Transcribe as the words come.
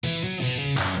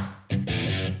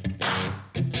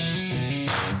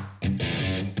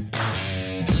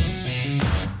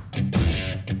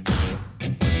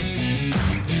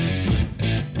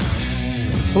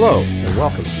Hello, and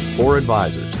welcome to For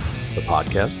Advisors, the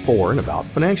podcast for and about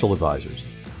financial advisors.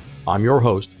 I'm your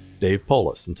host, Dave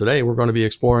Polis, and today we're going to be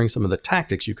exploring some of the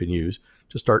tactics you can use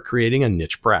to start creating a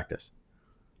niche practice.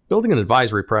 Building an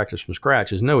advisory practice from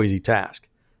scratch is no easy task,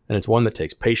 and it's one that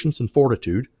takes patience and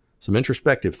fortitude, some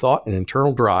introspective thought and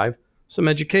internal drive, some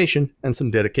education, and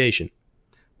some dedication.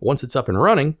 Once it's up and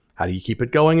running, how do you keep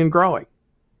it going and growing?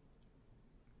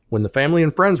 When the family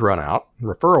and friends run out, and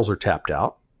referrals are tapped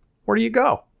out, where do you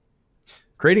go?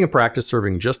 Creating a practice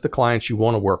serving just the clients you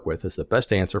want to work with is the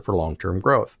best answer for long-term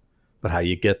growth. But how do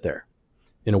you get there?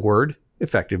 In a word,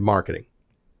 effective marketing.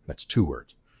 That's 2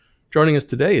 words. Joining us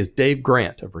today is Dave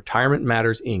Grant of Retirement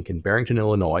Matters, Inc. in Barrington,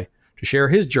 Illinois, to share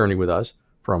his journey with us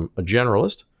from a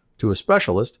generalist to a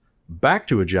specialist, back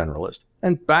to a generalist,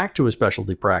 and back to a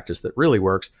specialty practice that really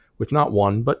works with not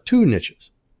one, but 2 niches.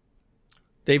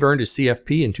 Dave earned his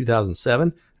CFP in 2007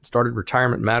 and started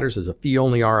Retirement Matters as a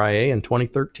fee-only RIA in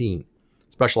 2013,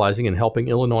 specializing in helping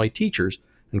Illinois teachers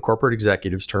and corporate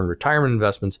executives turn retirement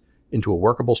investments into a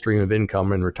workable stream of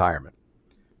income in retirement.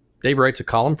 Dave writes a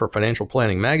column for Financial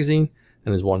Planning magazine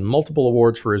and has won multiple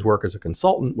awards for his work as a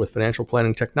consultant with financial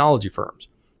planning technology firms.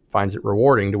 Finds it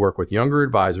rewarding to work with younger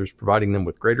advisors, providing them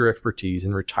with greater expertise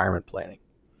in retirement planning.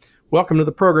 Welcome to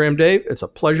the program, Dave. It's a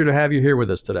pleasure to have you here with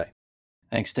us today.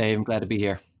 Thanks, Dave. I'm glad to be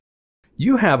here.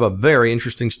 You have a very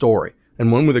interesting story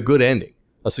and one with a good ending,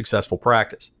 a successful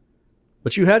practice.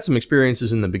 But you had some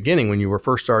experiences in the beginning when you were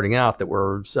first starting out that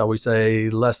were, shall we say,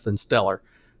 less than stellar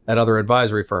at other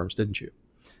advisory firms, didn't you?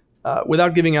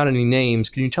 Without giving out any names,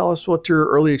 can you tell us what your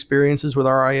early experiences with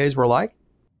RIAs were like?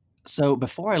 So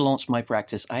before I launched my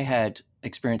practice, I had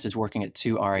experiences working at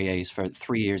 2 RIAs for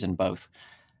 3 years in both.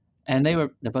 And they're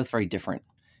both very different.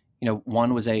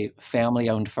 One was a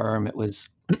family-owned firm. It was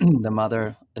the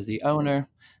mother as the owner.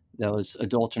 There was a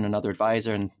daughter and another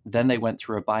advisor. And then they went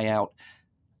through a buyout.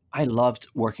 I loved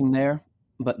working there,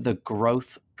 but the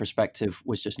growth perspective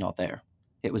was just not there.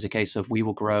 It was a case of we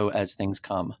will grow as things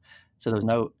come. So there was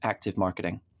no active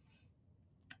marketing.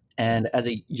 And as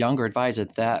a younger advisor,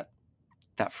 that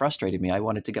frustrated me. I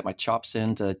wanted to get my chops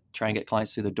in to try and get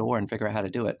clients through the door and figure out how to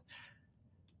do it.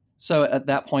 So at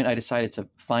that point, I decided to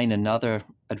find another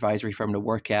advisory firm to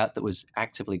work at that was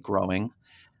actively growing,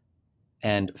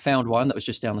 and found one that was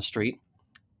just down the street.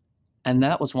 And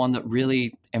that was one that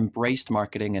really embraced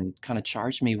marketing and kind of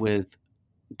charged me with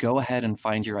go ahead and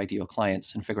find your ideal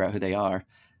clients and figure out who they are.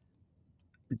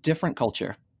 Different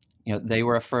culture. They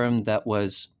were a firm that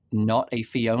was not a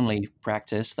fee-only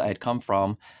practice that I'd come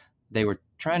from. They were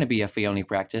trying to be a fee-only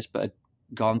practice, but had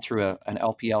gone through an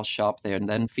LPL shop there, and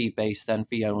then fee-based, then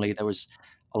fee-only. There was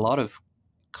a lot of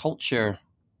culture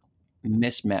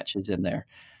mismatches in there.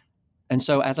 And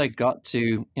so as I got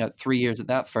to 3 years at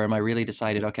that firm, I really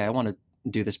decided, okay, I want to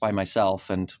do this by myself.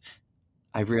 And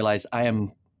I realized I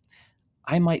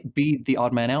might be the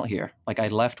odd man out here. Like, I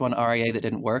left one RIA that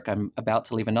didn't work. I'm about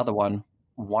to leave another one.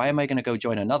 Why am I going to go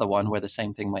join another one where the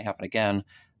same thing might happen again?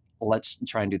 Let's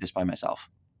try and do this by myself.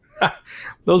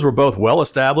 Those were both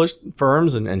well-established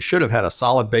firms and should have had a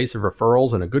solid base of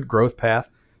referrals and a good growth path.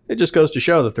 It just goes to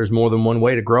show that there's more than one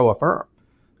way to grow a firm.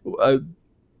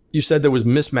 You said there was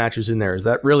mismatches in there. Is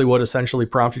that really what essentially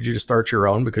prompted you to start your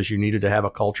own, because you needed to have a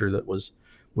culture that was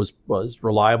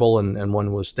reliable and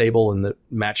one was stable and that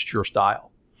matched your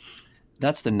style?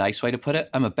 That's the nice way to put it.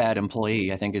 I'm a bad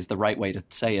employee, I think, is the right way to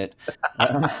say it.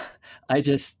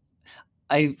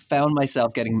 I found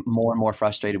myself getting more and more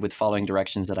frustrated with following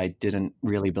directions that I didn't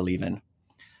really believe in.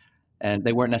 And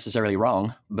they weren't necessarily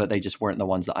wrong, but they just weren't the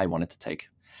ones that I wanted to take.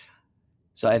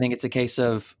 So I think it's a case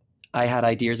of I had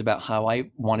ideas about how I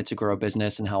wanted to grow a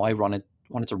business and how I wanted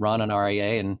to run an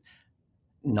RIA, and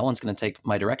no one's going to take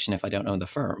my direction if I don't own the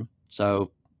firm.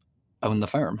 So own the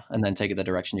firm and then take it the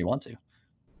direction you want to.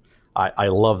 I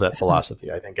love that philosophy.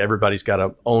 I think everybody's got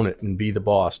to own it and be the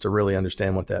boss to really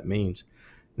understand what that means.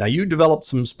 Now, you developed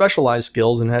some specialized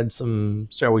skills and had some,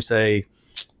 shall we say,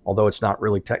 although it's not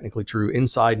really technically true,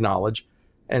 inside knowledge,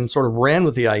 and sort of ran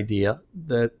with the idea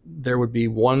that there would be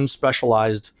one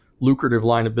specialized lucrative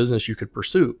line of business you could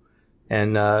pursue.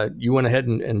 And you went ahead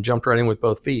and jumped right in with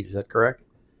both feet. Is that correct?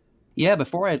 Yeah,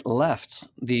 before I left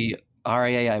the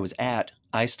RIA I was at,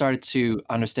 I started to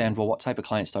understand, well, what type of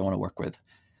clients do I want to work with?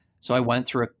 So I went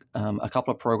through a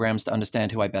couple of programs to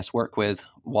understand who I best work with,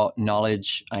 what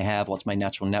knowledge I have, what's my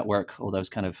natural network, all those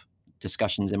kind of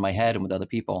discussions in my head and with other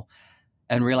people,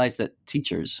 and realized that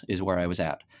teachers is where I was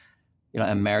at.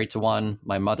 I'm married to one.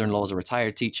 My mother-in-law is a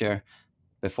retired teacher.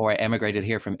 Before I emigrated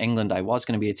here from England, I was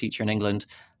going to be a teacher in England,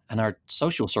 and our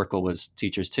social circle was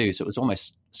teachers too. So it was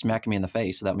almost smacking me in the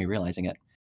face without me realizing it.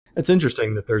 It's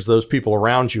interesting that there's those people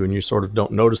around you and you sort of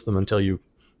don't notice them until you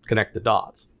connect the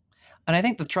dots. And I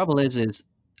think the trouble is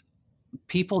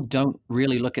people don't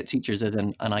really look at teachers as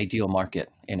an ideal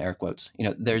market, in air quotes.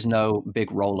 There's no big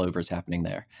rollovers happening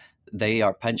there. They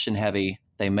are pension heavy.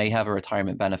 They may have a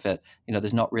retirement benefit.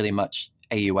 There's not really much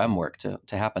AUM work to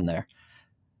happen there.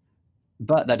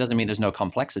 But that doesn't mean there's no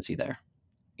complexity there.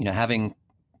 Having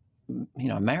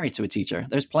I'm married to a teacher.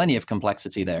 There's plenty of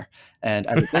complexity there. And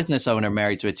as a business owner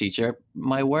married to a teacher,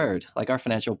 my word, like our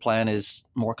financial plan is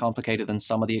more complicated than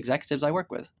some of the executives I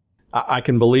work with. I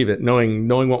can believe it.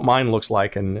 Knowing what mine looks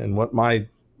like and what my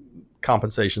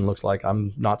compensation looks like,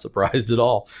 I'm not surprised at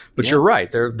all. But Yeah. you're right.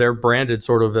 They're branded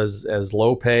sort of as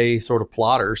low pay sort of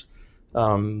plotters.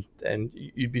 And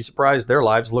you'd be surprised their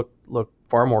lives look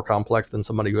far more complex than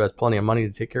somebody who has plenty of money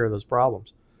to take care of those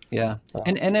problems. Yeah.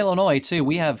 And in Illinois, too,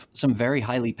 we have some very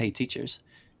highly paid teachers.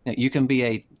 You can be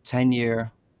a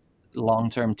 10-year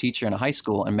long-term teacher in a high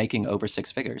school and making over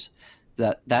six figures.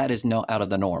 That is not out of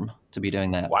the norm to be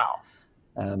doing that.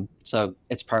 Wow. So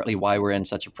it's partly why we're in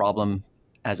such a problem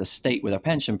as a state with our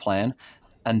pension plan.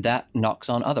 And that knocks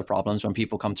on other problems when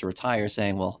people come to retire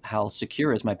saying, well, how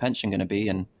secure is my pension going to be?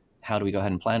 And how do we go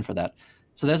ahead and plan for that?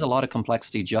 So there's a lot of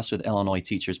complexity just with Illinois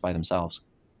teachers by themselves.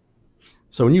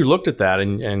 So when you looked at that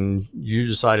and you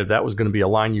decided that was going to be a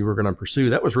line you were going to pursue,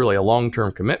 that was really a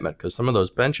long-term commitment because some of those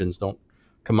pensions don't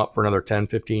come up for another 10,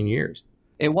 15 years.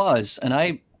 It was. And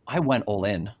I went all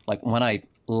in. Like when I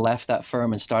left that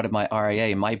firm and started my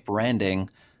RIA, my branding,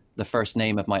 the first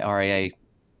name of my RIA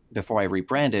before I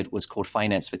rebranded was called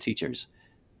Finance for Teachers.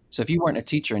 So if you weren't a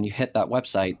teacher and you hit that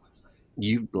website,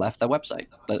 you left that website.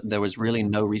 There was really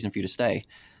no reason for you to stay.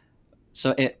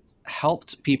 So it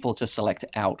helped people to select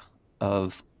out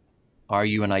of, are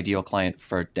you an ideal client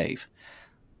for Dave?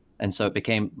 And so it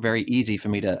became very easy for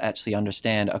me to actually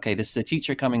understand, okay, this is a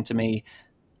teacher coming to me.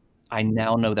 I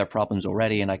now know their problems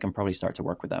already, and I can probably start to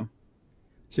work with them.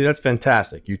 See, that's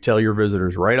fantastic. You tell your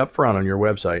visitors right up front on your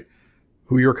website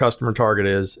who your customer target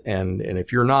is. And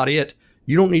if you're not it,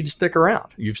 you don't need to stick around.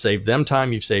 You've saved them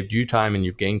time, you've saved you time, and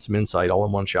you've gained some insight all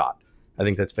in one shot. I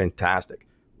think that's fantastic.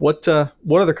 What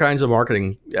other kinds of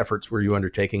marketing efforts were you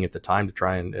undertaking at the time to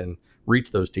try and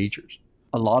reach those teachers?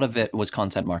 A lot of it was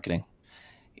content marketing.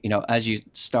 As you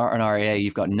start an RIA,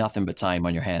 you've got nothing but time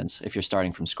on your hands if you're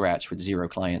starting from scratch with zero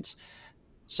clients.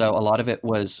 So a lot of it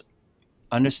was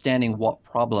understanding what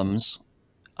problems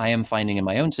I am finding in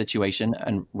my own situation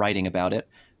and writing about it.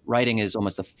 Writing is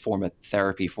almost a form of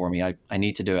therapy for me. I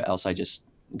need to do it, else I just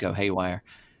go haywire.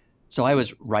 So I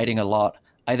was writing a lot.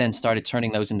 I then started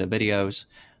turning those into videos.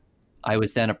 I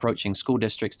was then approaching school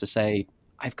districts to say,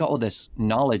 I've got all this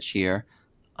knowledge here.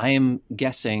 I am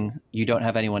guessing you don't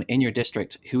have anyone in your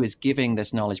district who is giving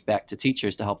this knowledge back to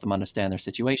teachers to help them understand their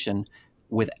situation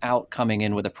without coming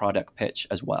in with a product pitch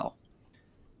as well.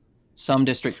 Some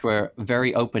districts were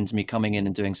very open to me coming in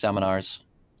and doing seminars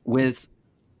with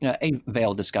a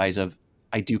veiled disguise of,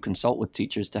 I do consult with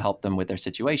teachers to help them with their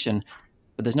situation,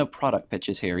 but there's no product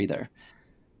pitches here either.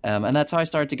 And that's how I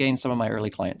started to gain some of my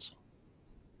early clients.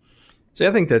 See,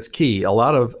 I think that's key. A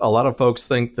lot of folks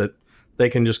think that they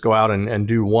can just go out and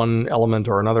do one element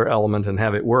or another element and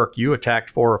have it work. You attacked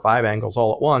 4 or 5 angles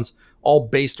all at once, all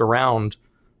based around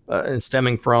and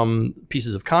stemming from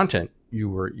pieces of content you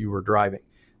were driving.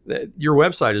 Your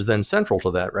website is then central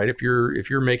to that, right? If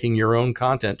you're making your own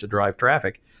content to drive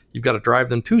traffic, you've got to drive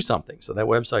them to something. So that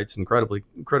website's incredibly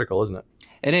critical, isn't it?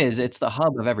 It is. It's the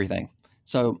hub of everything.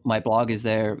 So my blog is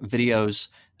there, videos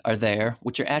are there,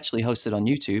 which are actually hosted on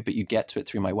YouTube, but you get to it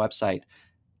through my website.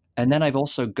 And then I've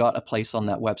also got a place on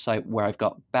that website where I've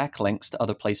got backlinks to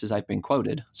other places I've been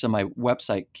quoted. So my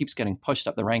website keeps getting pushed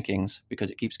up the rankings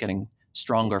because it keeps getting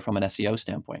stronger from an SEO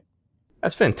standpoint.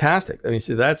 That's fantastic. I mean,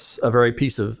 see, that's a very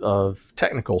piece of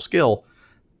technical skill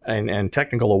and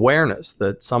technical awareness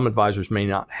that some advisors may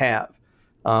not have.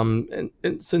 And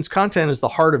since content is the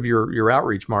heart of your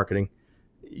outreach marketing,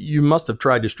 you must have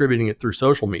tried distributing it through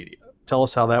social media. Tell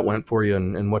us how that went for you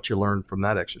and what you learned from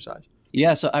that exercise.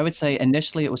 Yeah, so I would say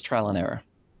initially it was trial and error.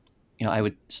 I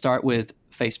would start with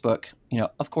Facebook.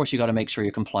 Of course, you got to make sure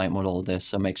you're compliant with all of this,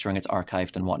 so make sure it's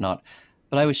archived and whatnot.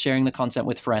 But I was sharing the content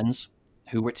with friends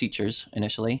who were teachers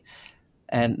initially,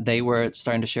 and they were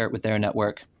starting to share it with their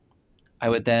network. I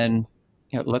would then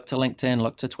look to LinkedIn,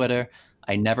 look to Twitter.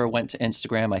 I never went to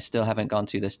Instagram. I still haven't gone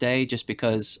to this day, just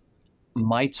because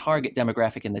my target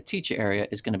demographic in the teacher area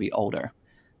is going to be older,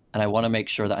 and I want to make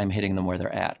sure that I'm hitting them where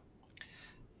they're at.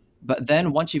 But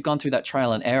then once you've gone through that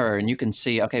trial and error and you can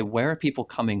see, okay, where are people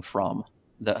coming from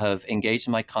that have engaged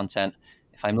in my content?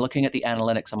 If I'm looking at the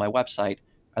analytics on my website,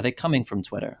 are they coming from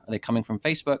Twitter? Are they coming from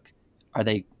Facebook? Are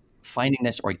they finding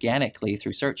this organically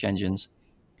through search engines?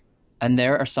 And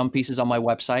there are some pieces on my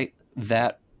website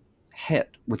that hit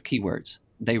with keywords.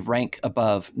 They rank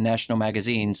above national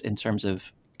magazines in terms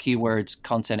of keywords,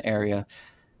 content area.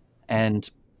 And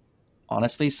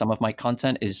honestly, some of my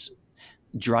content is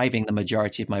driving the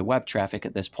majority of my web traffic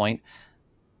at this point.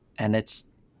 And that's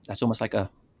almost like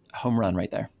a home run right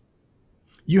there.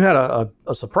 You had a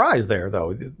surprise there,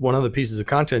 though. One of the pieces of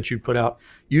content you put out,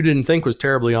 you didn't think was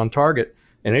terribly on target,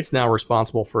 and it's now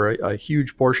responsible for a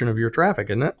huge portion of your traffic,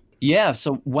 isn't it? Yeah.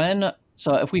 So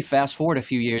if we fast forward a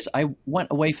few years, I went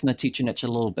away from the teacher niche a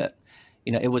little bit.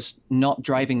 It was not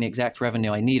driving the exact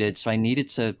revenue I needed. So I needed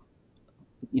to,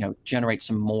 generate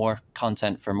some more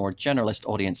content for more generalist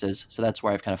audiences. So that's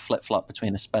where I've kind of flip-flopped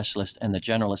between the specialist and the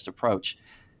generalist approach.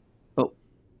 But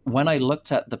when I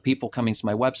looked at the people coming to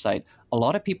my website, a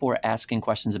lot of people were asking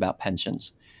questions about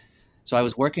pensions. So I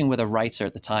was working with a writer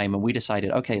at the time, and we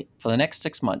decided, okay, for the next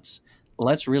 6 months,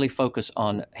 let's really focus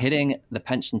on hitting the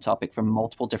pension topic from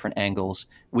multiple different angles.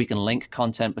 We can link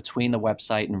content between the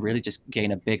website and really just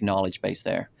gain a big knowledge base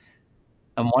there.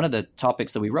 And one of the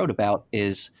topics that we wrote about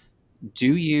is,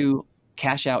 do you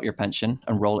cash out your pension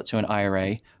and roll it to an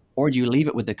IRA, or do you leave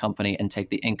it with the company and take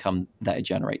the income that it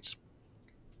generates?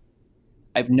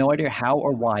 I have no idea how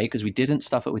or why, because we didn't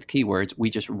stuff it with keywords. We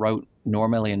just wrote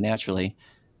normally and naturally.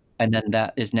 And then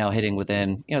that is now hitting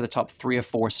within, the top 3 or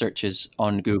 4 searches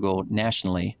on Google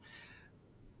nationally.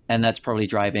 And that's probably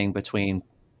driving between,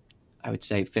 I would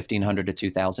say, 1,500 to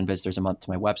 2,000 visitors a month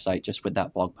to my website just with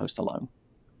that blog post alone.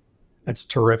 That's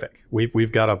terrific.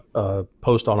 We've got a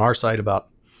post on our site about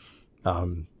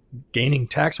gaining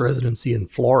tax residency in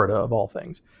Florida, of all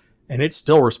things. And it's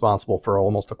still responsible for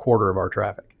almost a quarter of our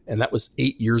traffic. And that was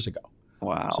 8 years ago.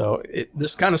 Wow. So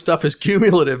this kind of stuff is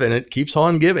cumulative, and it keeps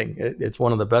on giving. It's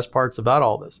one of the best parts about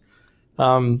all this.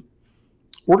 We're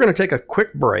going to take a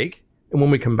quick break. And when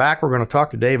we come back, we're going to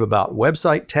talk to Dave about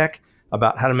website tech,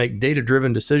 about how to make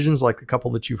data-driven decisions like the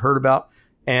couple that you've heard about,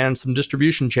 and some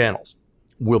distribution channels.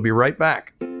 We'll be right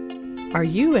back. Are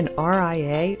you an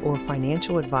RIA or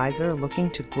financial advisor looking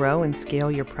to grow and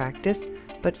scale your practice,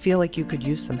 but feel like you could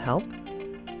use some help?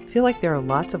 Feel like there are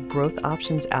lots of growth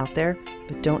options out there,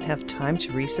 but don't have time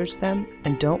to research them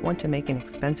and don't want to make an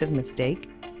expensive mistake?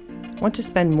 Want to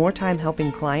spend more time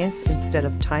helping clients instead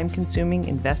of time-consuming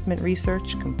investment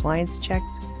research, compliance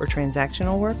checks, or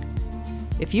transactional work?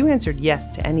 If you answered yes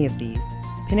to any of these,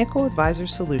 Pinnacle Advisor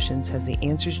Solutions has the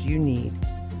answers you need.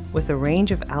 With a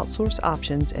range of outsource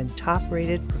options and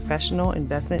top-rated professional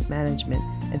investment management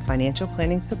and financial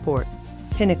planning support,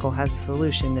 Pinnacle has a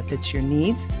solution that fits your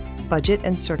needs, budget,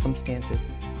 and circumstances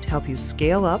to help you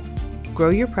scale up,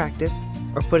 grow your practice,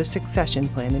 or put a succession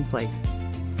plan in place.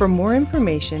 For more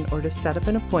information or to set up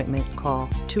an appointment, call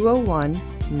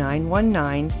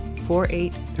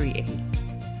 201-919-4838.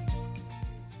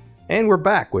 And we're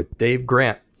back with Dave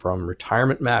Grant from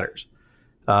Retirement Matters.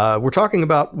 We're talking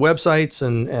about websites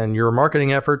and your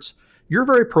marketing efforts. You're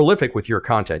very prolific with your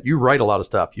content. You write a lot of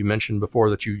stuff. You mentioned before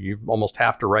that you almost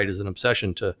have to write as an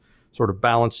obsession to sort of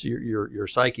balance your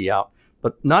psyche out.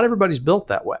 But not everybody's built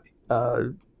that way.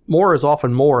 More is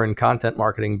often more in content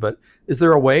marketing. But is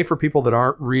there a way for people that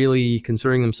aren't really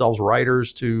considering themselves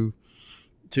writers to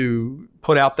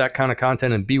put out that kind of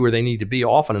content and be where they need to be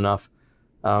often enough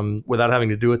without having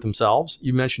to do it themselves?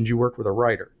 You mentioned you work with a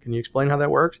writer. Can you explain how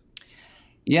that works?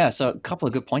 Yeah, so a couple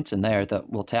of good points in there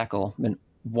that we'll tackle. I mean,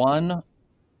 one,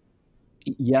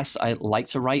 yes, I like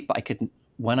to write, but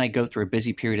when I go through a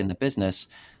busy period in the business,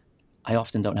 I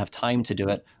often don't have time to do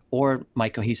it, or my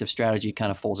cohesive strategy kind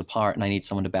of falls apart and I need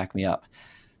someone to back me up.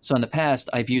 So in the past,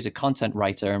 I've used a content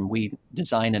writer and we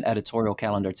design an editorial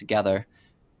calendar together.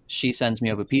 She sends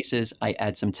me over pieces, I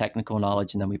add some technical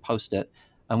knowledge, and then we post it.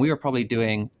 And we were probably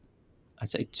doing,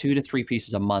 I'd say, 2 to 3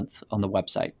 pieces a month on the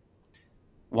website.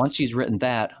 Once she's written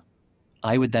that,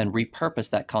 I would then repurpose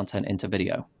that content into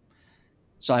video.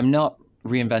 So I'm not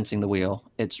reinventing the wheel.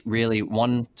 It's really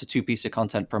 1 to 2 pieces of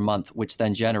content per month, which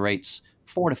then generates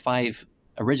 4 to 5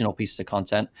 original pieces of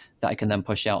content that I can then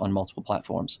push out on multiple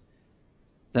platforms.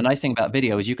 The nice thing about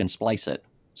video is you can splice it.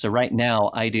 So right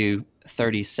now I do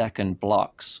 30-second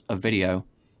blocks of video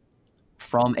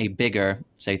from a bigger,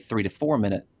 say 3 to 4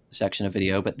 minute section of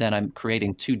video, but then I'm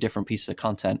creating 2 different pieces of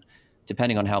content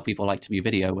depending on how people like to view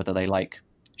video, whether they like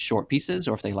short pieces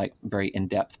or if they like very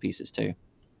in-depth pieces too.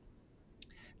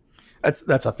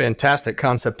 That's a fantastic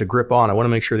concept to grip on. I want to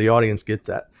make sure the audience gets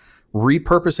that.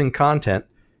 Repurposing content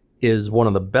is one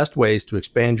of the best ways to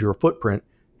expand your footprint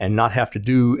and not have to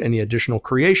do any additional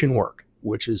creation work,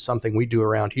 which is something we do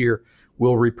around here.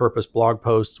 We'll repurpose blog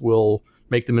posts. We'll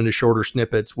make them into shorter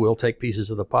snippets. We'll take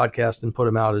pieces of the podcast and put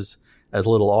them out as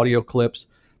little audio clips.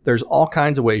 There's all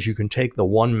kinds of ways you can take the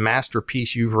one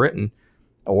masterpiece you've written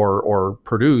or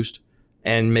produced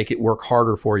and make it work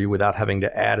harder for you without having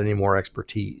to add any more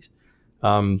expertise.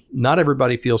 Not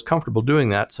everybody feels comfortable doing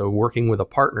that, so working with a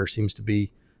partner seems to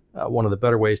be one of the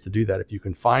better ways to do that. If you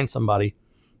can find somebody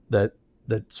that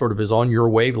sort of is on your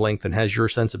wavelength and has your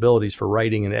sensibilities for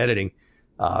writing and editing,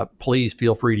 please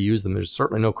feel free to use them. There's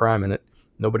certainly no crime in it.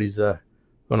 Nobody's going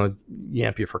to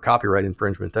yamp you for copyright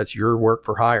infringement. That's your work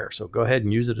for hire, so go ahead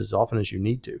and use it as often as you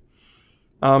need to.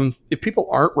 If people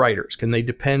aren't writers, can they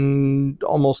depend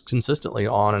almost consistently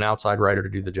on an outside writer to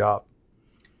do the job?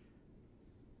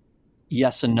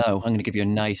 Yes and no. I'm going to give you a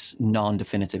nice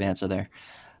non-definitive answer there.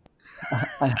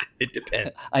 It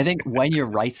depends. I think when you're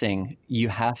writing, you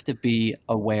have to be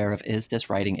aware of, is this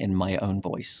writing in my own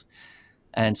voice?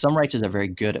 And some writers are very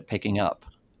good at picking up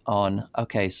on,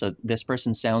 okay, so this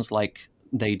person sounds like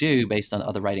they do based on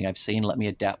other writing I've seen. Let me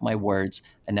adapt my words,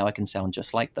 and now I can sound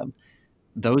just like them.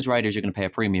 Those writers you're going to pay a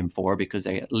premium for because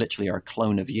they literally are a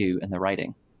clone of you in the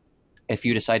writing. If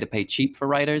you decide to pay cheap for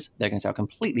writers, they're going to sound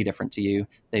completely different to you.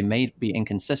 They may be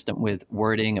inconsistent with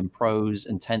wording and prose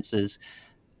and tenses,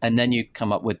 and then you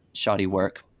come up with shoddy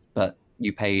work, but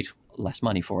you paid less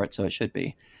money for it, so it should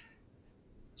be.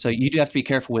 So you do have to be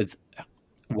careful with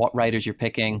what writers you're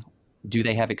picking. Do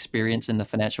they have experience in the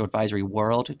financial advisory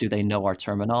world? Do they know our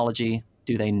terminology?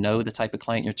 Do they know the type of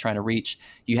client you're trying to reach?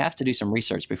 You have to do some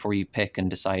research before you pick and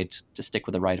decide to stick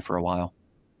with a writer for a while.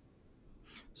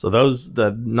 So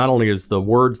not only is the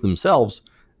words themselves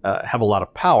have a lot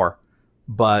of power,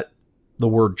 but the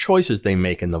word choices they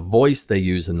make and the voice they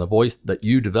use and the voice that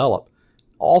you develop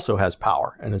also has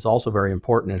power, and is also very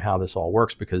important in how this all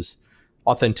works, because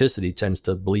authenticity tends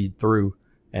to bleed through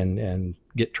and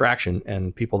get traction,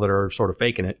 and people that are sort of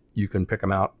faking it, you can pick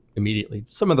them out immediately.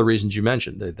 Some of the reasons you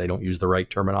mentioned, they don't use the right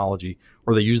terminology,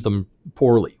 or they use them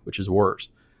poorly, which is worse,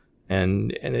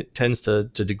 and it tends to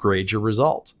degrade your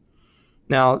results.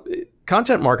 Now,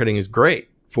 content marketing is great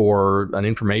for an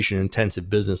information-intensive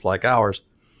business like ours,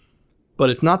 but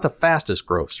it's not the fastest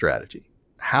growth strategy.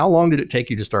 How long did it take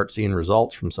you to start seeing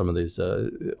results from some of these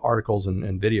articles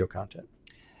and video content?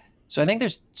 So I think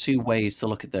there's two ways to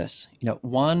look at this.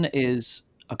 One is,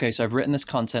 okay, so I've written this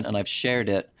content and I've shared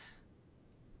it.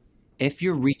 If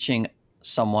you're reaching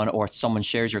someone, or someone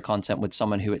shares your content with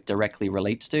someone who it directly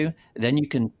relates to, then you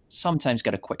can sometimes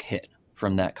get a quick hit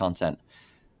from that content.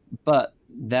 But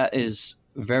that is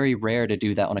very rare to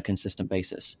do that on a consistent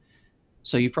basis.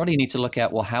 So you probably need to look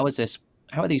at, well, how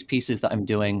are these pieces that I'm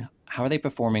doing, how are they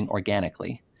performing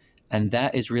organically? And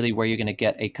that is really where you're going to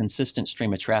get a consistent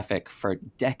stream of traffic for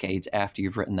decades after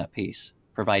you've written that piece,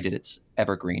 provided it's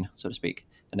evergreen, so to speak,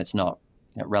 and it's not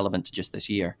relevant to just this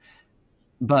year.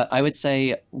 But I would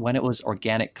say when it was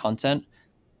organic content,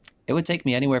 it would take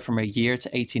me anywhere from a year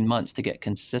to 18 months to get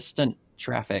consistent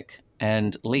traffic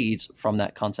and leads from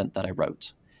that content that I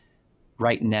wrote.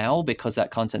 Right now, because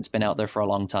that content's been out there for a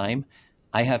long time,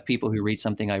 I have people who read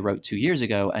something I wrote 2 years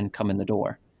ago and come in the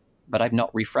door, but I've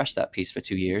not refreshed that piece for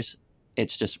 2 years.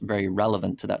 It's just very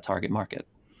relevant to that target market.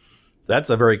 That's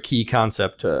a very key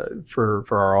concept for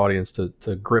our audience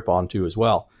to grip onto as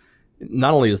well.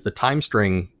 Not only is the time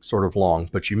string sort of long,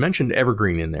 but you mentioned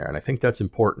evergreen in there, and I think that's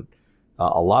important.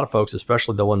 A lot of folks,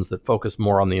 especially the ones that focus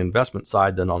more on the investment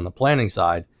side than on the planning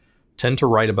side, tend to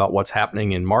write about what's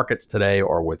happening in markets today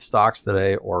or with stocks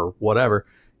today or whatever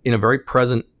in a very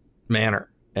present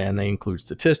manner. And they include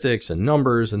statistics and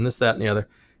numbers and this, that, and the other.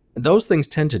 And those things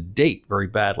tend to date very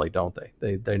badly, don't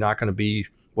they? They're not going to be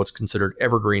what's considered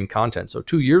evergreen content. So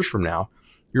 2 years from now,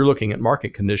 you're looking at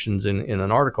market conditions in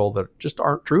an article that just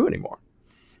aren't true anymore.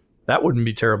 That wouldn't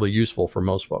be terribly useful for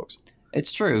most folks.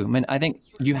 It's true. I mean, I think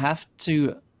you have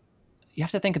to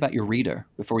think about your reader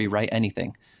before you write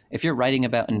anything. If you're writing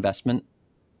about investment,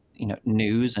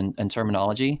 news and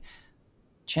terminology,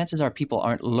 chances are people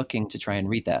aren't looking to try and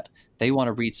read that. They want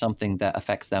to read something that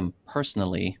affects them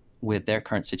personally with their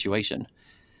current situation.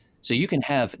 So you can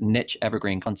have niche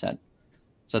evergreen content.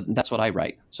 So that's what I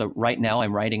write. So right now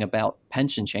I'm writing about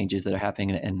pension changes that are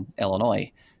happening in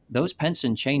Illinois. Those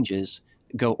pension changes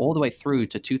go all the way through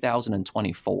to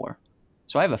 2024.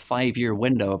 So I have a 5-year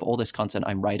window of all this content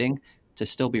I'm writing to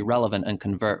still be relevant and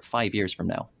convert 5 years from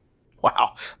now.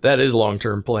 Wow, that is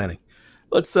long-term planning.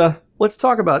 Let's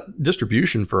talk about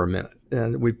distribution for a minute.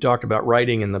 And we've talked about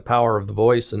writing and the power of the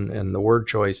voice and the word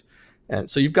choice. And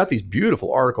so you've got these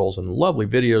beautiful articles and lovely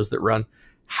videos that run.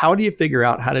 How do you figure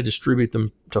out how to distribute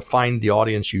them to find the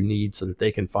audience you need so that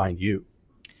they can find you?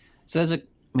 So there's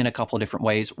a couple of different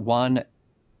ways. One,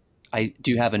 I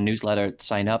do have a newsletter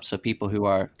sign up, so people who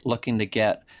are looking to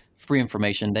get free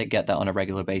information, they get that on a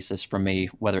regular basis from me,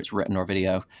 whether it's written or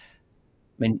video.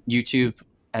 mean, YouTube,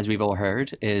 as we've all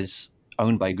heard, is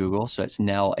owned by Google, so it's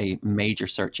now a major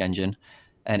search engine.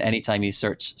 And anytime you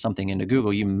search something into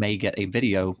Google, you may get a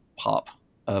video pop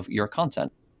of your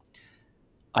content.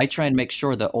 I try and make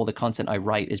sure that all the content I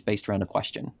write is based around a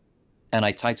question, and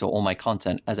I title all my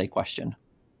content as a question.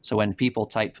 So when people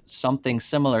type something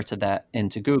similar to that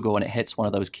into Google and it hits one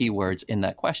of those keywords in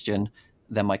that question,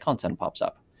 then my content pops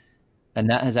up. And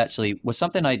that has actually was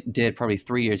something I did probably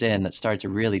 3 years in that started to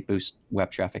really boost web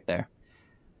traffic there.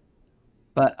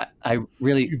 But I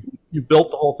really... You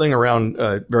built the whole thing around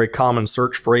very common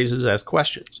search phrases as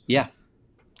questions. Yeah.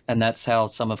 And that's how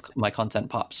some of my content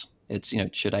pops. It's,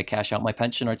 should I cash out my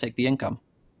pension or take the income?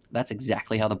 That's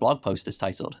exactly how the blog post is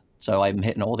titled. So I'm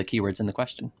hitting all the keywords in the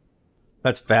question.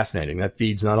 That's fascinating. That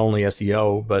feeds not only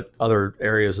SEO, but other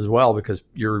areas as well, because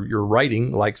you're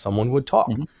writing like someone would talk.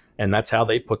 Mm-hmm. And that's how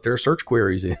they put their search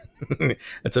queries in.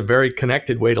 It's a very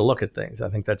connected way to look at things. I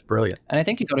think that's brilliant. And I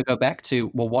think you've got to go back to,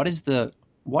 well, what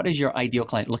is your ideal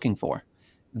client looking for?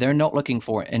 They're not looking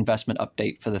for investment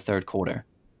update for the third quarter.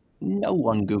 No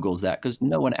one Googles that because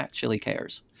no one actually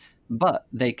cares. But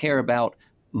they care about,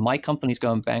 my company's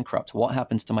going bankrupt. What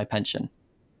happens to my pension?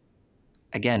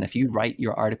 Again, if you write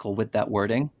your article with that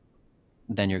wording,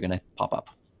 then you're going to pop up.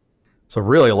 So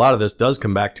really, a lot of this does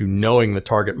come back to knowing the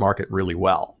target market really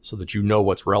well so that you know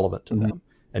what's relevant to them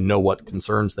and know what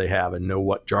concerns they have and know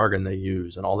what jargon they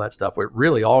use and all that stuff. It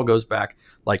really all goes back,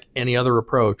 like any other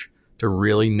approach, to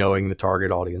really knowing the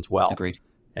target audience well. Agreed.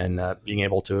 And being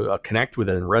able to connect with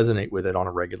it and resonate with it on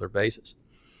a regular basis.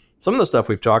 Some of the stuff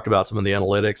we've talked about, some of the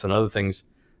analytics and other things,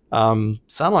 sound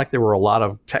like there were a lot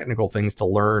of technical things to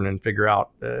learn and figure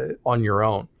out on your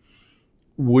own.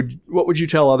 What would you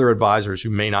tell other advisors who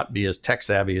may not be as tech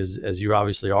savvy as you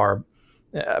obviously are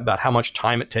about how much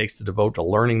time it takes to devote to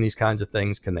learning these kinds of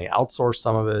things? Can they outsource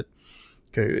some of it?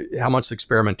 How much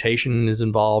experimentation is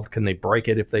involved? Can they break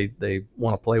it if they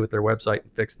want to play with their website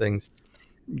and fix things?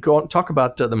 Go on, talk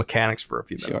about the mechanics for a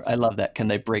few minutes. Sure, I love that. Can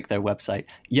they break their website?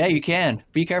 Yeah, you can.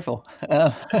 Be careful.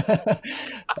 But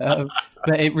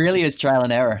it really is trial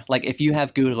and error. Like if you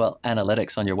have Google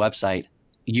Analytics on your website,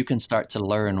 you can start to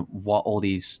learn what all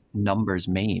these numbers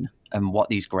mean and what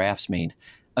these graphs mean.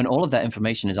 And all of that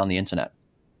information is on the internet.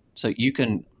 So you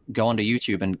can go onto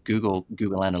YouTube and Google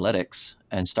Analytics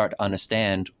and start to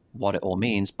understand what it all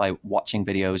means by watching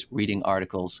videos, reading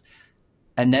articles,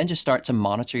 and then just start to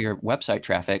monitor your website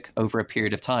traffic over a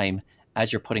period of time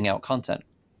as you're putting out content.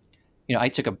 I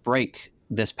took a break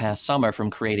this past summer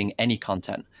from creating any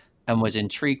content and was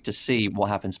intrigued to see what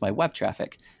happens to my web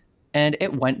traffic. And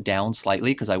it went down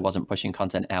slightly because I wasn't pushing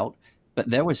content out, but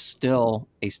there was still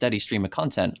a steady stream of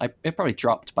content. It probably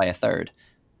dropped by a third.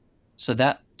 So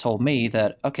that told me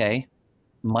that, okay,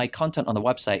 my content on the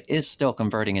website is still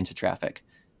converting into traffic.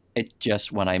 It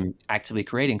just, when I'm actively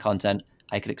creating content,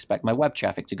 I could expect my web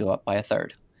traffic to go up by a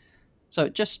third. So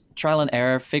just trial and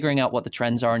error, figuring out what the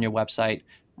trends are on your website,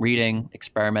 reading,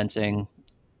 experimenting,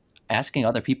 asking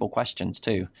other people questions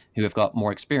too, who have got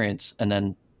more experience. And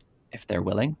then if they're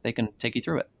willing, they can take you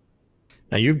through it.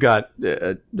 Now you've got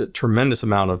a tremendous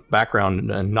amount of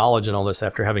background and knowledge in all this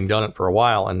after having done it for a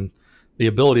while, and the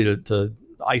ability to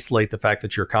isolate the fact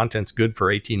that your content's good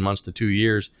for 18 months to 2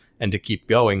 years and to keep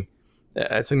going.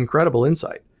 It's an incredible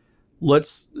insight.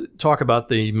 Let's talk about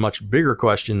the much bigger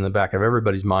question in the back of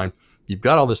everybody's mind. You've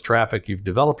got all this traffic, you've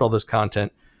developed all this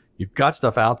content, you've got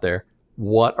stuff out there.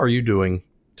 What are you doing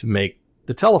to make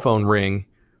the telephone ring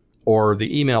or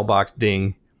the email box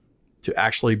ding to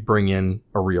actually bring in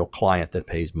a real client that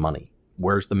pays money?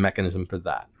 Where's the mechanism for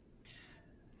that?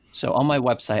 So on my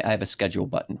website, I have a schedule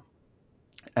button,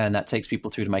 and that takes people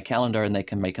through to my calendar and they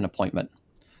can make an appointment.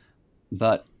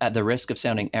 But at the risk of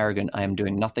sounding arrogant, I am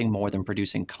doing nothing more than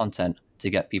producing content to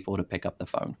get people to pick up the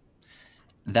phone.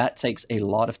 That takes a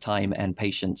lot of time and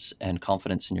patience and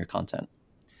confidence in your content.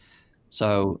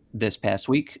 So this past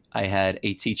week, I had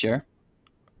a teacher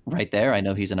right there. I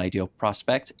know he's an ideal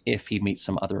prospect if he meets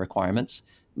some other requirements,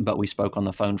 but we spoke on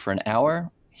the phone for an hour.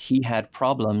 He had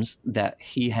problems that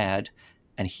he had,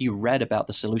 and he read about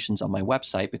the solutions on my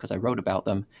website because I wrote about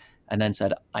them, and then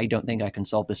said, I don't think I can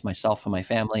solve this myself for my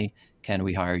family. Can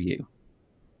we hire you?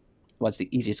 Well, it's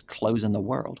the easiest close in the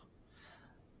world.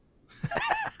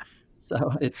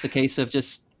 So it's a case of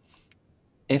just,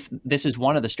 if this is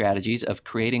one of the strategies of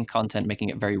creating content, making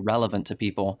it very relevant to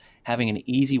people, having an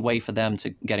easy way for them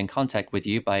to get in contact with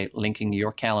you by linking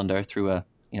your calendar through a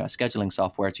scheduling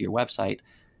software to your website,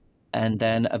 and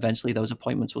then eventually those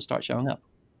appointments will start showing up.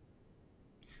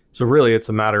 So really, it's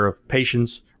a matter of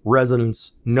patience,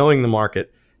 resonance, knowing the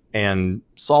market, and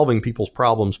solving people's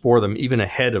problems for them even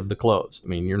ahead of the close. I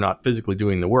mean, you're not physically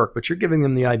doing the work, but you're giving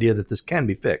them the idea that this can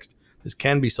be fixed, this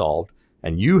can be solved,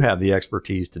 and you have the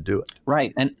expertise to do it.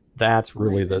 Right. And that's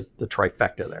really the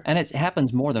trifecta there. And it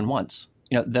happens more than once.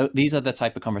 These are the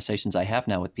type of conversations I have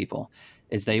now with people,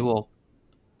 is they will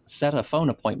set a phone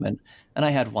appointment. And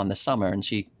I had one this summer, and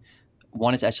she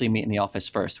wanted to actually meet in the office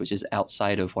first, which is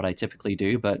outside of what I typically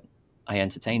do, but I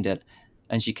entertained it.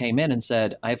 And she came in and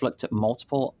said, I've looked at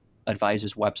multiple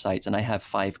advisors' websites and I have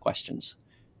 5 questions.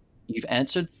 You've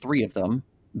answered 3 of them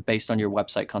based on your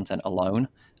website content alone.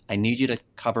 I need you to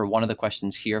cover one of the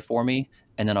questions here for me,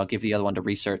 and then I'll give the other one to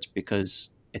research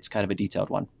because it's kind of a detailed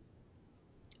one.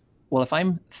 Well, if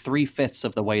I'm 3/5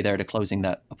 of the way there to closing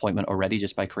that appointment already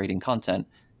just by creating content,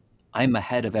 I'm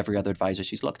ahead of every other advisor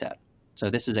she's looked at. So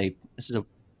this is a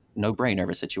no-brainer of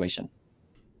a situation.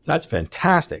 That's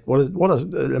fantastic. What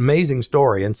an amazing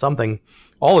story, and something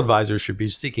all advisors should be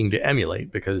seeking to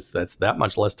emulate, because that's that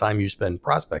much less time you spend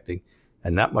prospecting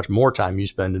and that much more time you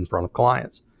spend in front of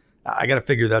clients. I got to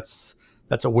figure that's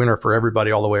a winner for everybody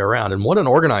all the way around. And what an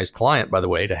organized client, by the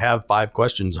way, to have 5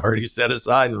 questions already set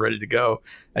aside and ready to go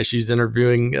as she's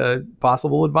interviewing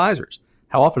possible advisors.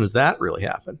 How often does that really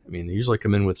happen? I mean, they usually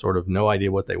come in with sort of no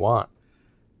idea what they want.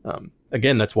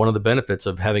 Again, that's one of the benefits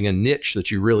of having a niche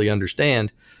that you really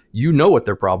understand. You know what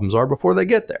their problems are before they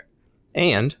get there.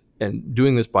 And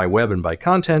doing this by web and by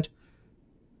content,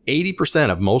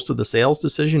 80% of most of the sales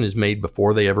decision is made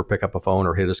before they ever pick up a phone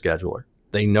or hit a scheduler.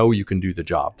 They know you can do the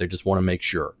job. They just want to make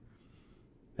sure.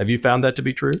 Have you found that to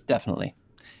be true? Definitely.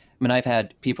 I mean, I've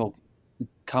had people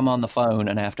come on the phone,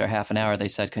 and after half an hour, they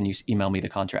said, can you email me the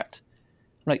contract?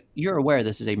 I'm like, you're aware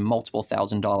this is a multiple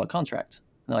 $1,000 contract?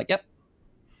 And they're like, yep.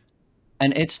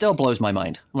 And it still blows my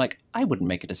mind. I'm like, I wouldn't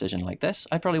make a decision like this.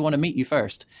 I probably want to meet you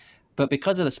first. But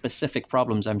because of the specific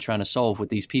problems I'm trying to solve with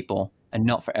these people, and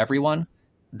not for everyone,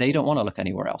 they don't want to look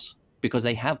anywhere else because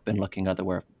they have been looking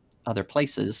other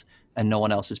places, and no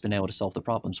one else has been able to solve the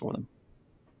problems for them.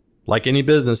 Like any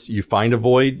business, you find a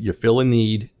void, you fill a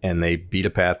need, and they beat a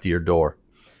path to your door.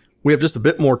 We have just a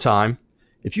bit more time.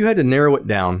 If you had to narrow it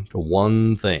down to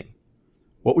one thing,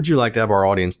 what would you like to have our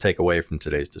audience take away from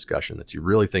today's discussion that you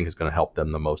really think is going to help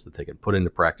them the most, that they can put into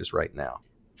practice right now?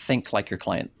 Think like your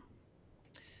client.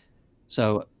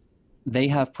 So they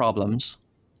have problems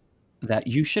that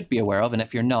you should be aware of, and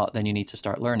if you're not, then you need to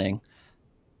start learning.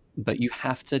 But you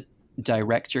have to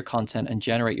direct your content and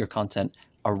generate your content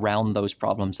around those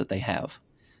problems that they have.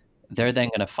 They're then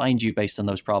going to find you based on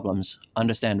those problems,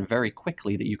 understand very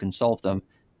quickly that you can solve them,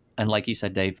 and like you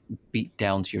said, Dave, beat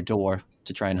down to your door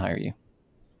to try and hire you.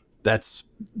 That's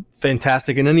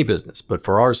fantastic in any business, but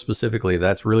for ours specifically,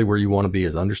 that's really where you want to be,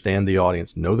 is understand the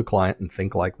audience, know the client, and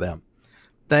think like them.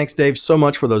 Thanks, Dave, so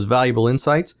much for those valuable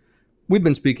insights. We've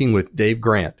been speaking with Dave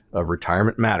Grant of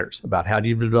Retirement Matters about how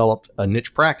you've developed a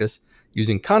niche practice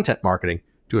using content marketing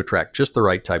to attract just the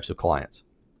right types of clients.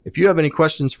 If you have any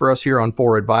questions for us here on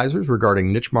 4 Advisors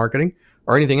regarding niche marketing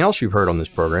or anything else you've heard on this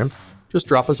program, just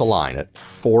drop us a line at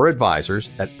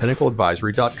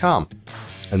 4advisors@pinnacleadvisory.com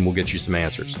and we'll get you some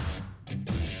answers.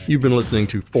 You've been listening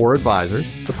to 4 Advisors,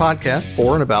 the podcast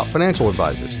for and about financial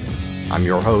advisors. I'm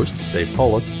your host, Dave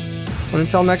Polis, and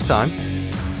until next time,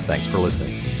 thanks for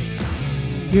listening.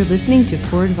 You're listening to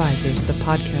 4 Advisors, the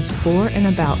podcast for and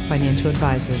about financial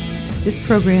advisors. This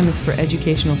program is for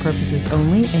educational purposes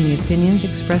only, and the opinions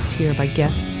expressed here by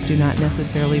guests do not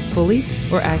necessarily fully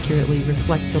or accurately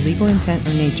reflect the legal intent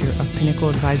or nature of Pinnacle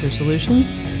Advisor Solutions,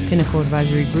 Pinnacle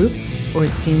Advisory Group, or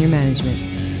its senior management.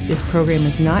 This program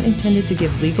is not intended to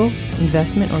give legal,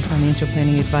 investment, or financial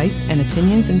planning advice, and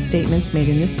opinions and statements made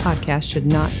in this podcast should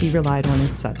not be relied on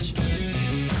as such.